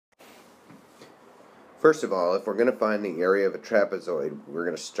First of all, if we're going to find the area of a trapezoid, we're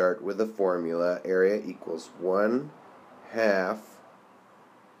going to start with the formula. Area equals 1/2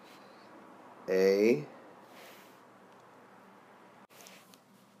 A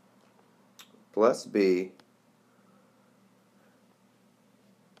plus B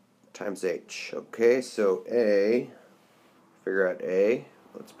times H. Okay, so A, figure out A.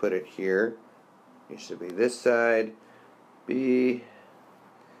 Let's put it here. It should be this side. B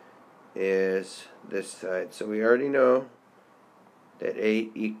is this side. So we already know that A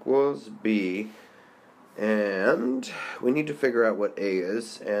equals B. And we need to figure out what A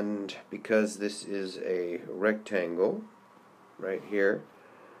is. And because this is a rectangle right here,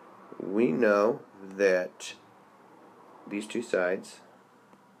 we know that these two sides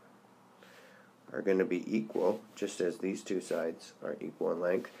are going to be equal, just as these two sides are equal in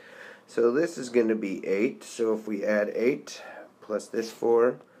length. So this is going to be 8. So if we add 8 plus this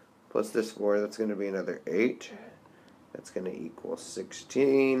 4 plus this 4, that's going to be another 8. That's going to equal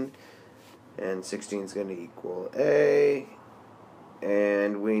 16. And 16 is going to equal A.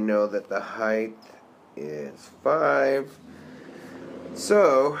 And we know that the height is 5.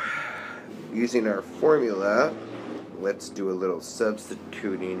 So, using our formula, let's do a little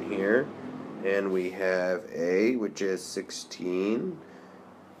substituting here. And we have A, which is 16,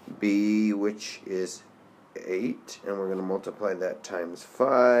 B, which is 8, and we're going to multiply that times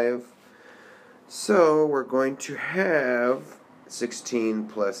 5. So we're going to have 16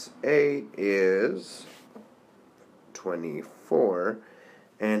 plus 8 is 24,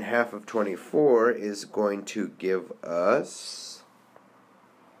 and half of 24 is going to give us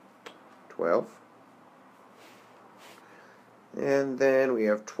 12. And then we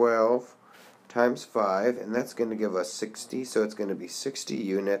have 12 times 5, and that's going to give us 60, so it's going to be 60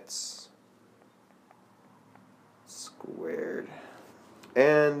 units squared.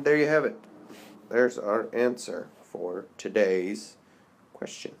 And there you have it. There's our answer for today's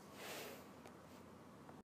question.